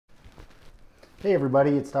Hey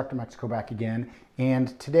everybody, it's Dr. Mexico back again,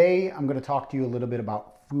 and today I'm going to talk to you a little bit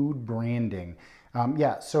about food branding.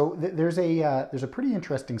 There's a pretty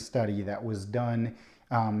interesting study that was done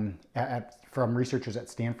from researchers at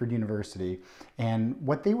Stanford University, and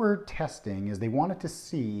what they were testing is they wanted to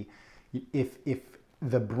see if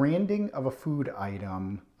the branding of a food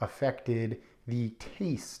item affected the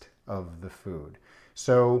taste of the food.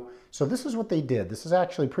 So this is what they did. This is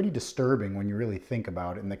actually pretty disturbing when you really think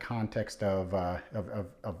about it in the context of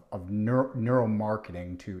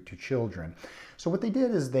neuromarketing to children. So what they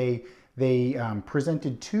did is they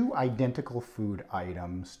presented two identical food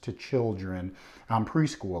items to children,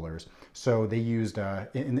 preschoolers. So they used,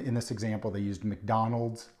 in this example, they used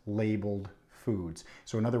McDonald's labeled foods.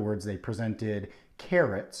 So in other words, they presented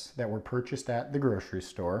carrots that were purchased at the grocery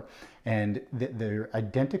store, and they're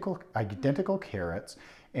identical carrots,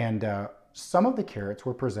 and some of the carrots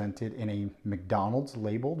were presented in a McDonald's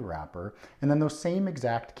labeled wrapper, and then those same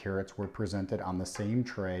exact carrots were presented on the same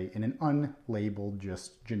tray in an unlabeled,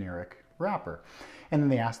 just generic wrapper. And then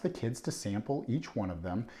they asked the kids to sample each one of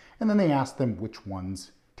them, and then they asked them which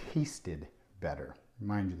ones tasted better.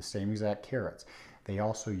 Mind you, the same exact carrots. They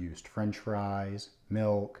also used French fries,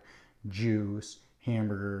 milk, juice,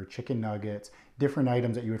 hamburger, chicken nuggets, different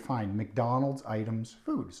items that you would find McDonald's items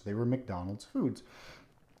foods. They were McDonald's foods.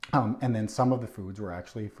 And then some of the foods were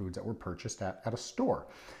actually foods that were purchased at a store.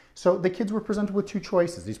 So the kids were presented with two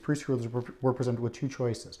choices. These preschoolers were presented with two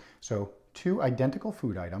choices. So two identical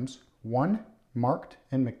food items, one marked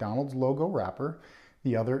in McDonald's logo wrapper,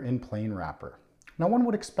 the other in plain wrapper. Now one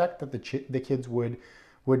would expect that the kids would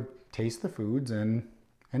taste the foods and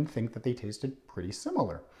think that they tasted pretty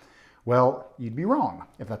similar. Well, you'd be wrong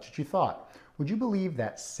if that's what you thought. Would you believe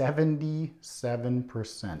that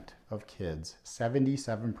 77% of kids,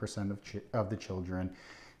 77% of the children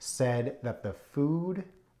said that the food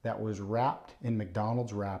that was wrapped in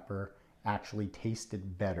McDonald's wrapper actually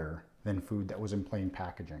tasted better than food that was in plain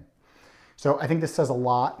packaging? So I think this says a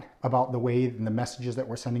lot about the way and the messages that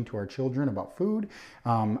we're sending to our children about food.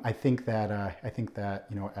 I think that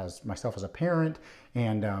as myself as a parent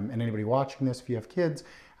and anybody watching this, if you have kids,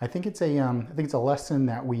 I think it's a lesson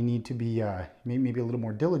that we need to be maybe a little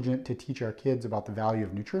more diligent to teach our kids about the value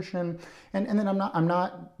of nutrition. And then I'm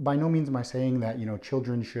not by no means am I saying that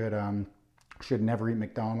children should never eat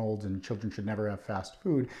McDonald's and children should never have fast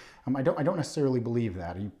food. I don't necessarily believe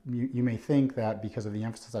that. You may think that because of the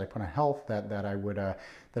emphasis that I put on health that I would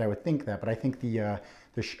think that, but I think a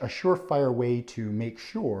surefire way to make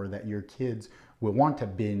sure that your kids will want to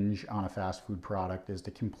binge on a fast food product is to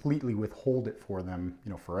completely withhold it for them,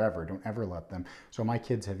 forever. Don't ever let them. So my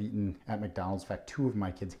kids have eaten at McDonald's. In fact, two of my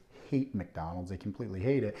kids hate McDonald's. They completely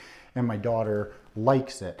hate it. And my daughter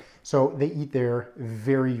likes it. So they eat there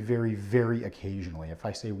very, very, very occasionally. If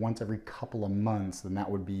I say once every couple of months, then that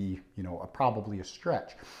would be, probably a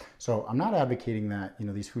stretch. So I'm not advocating that,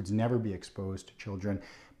 these foods never be exposed to children.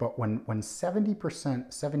 But when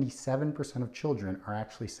 77% of children are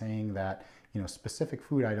actually saying that, specific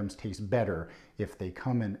food items taste better if they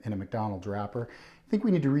come in a McDonald's wrapper, I think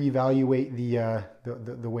we need to reevaluate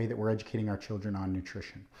the way that we're educating our children on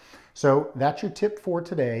nutrition. So that's your tip for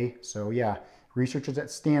today. So yeah, researchers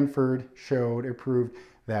at Stanford proved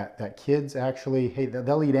that kids actually, hey,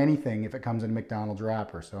 they'll eat anything if it comes in a McDonald's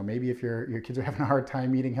wrapper. So maybe if your kids are having a hard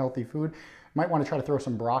time eating healthy food, you might want to try to throw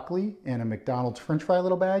some broccoli in a McDonald's French fry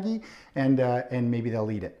little baggie, and maybe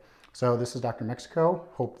they'll eat it. So this is Dr. Mexico.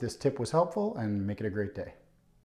 Hope this tip was helpful, and make it a great day.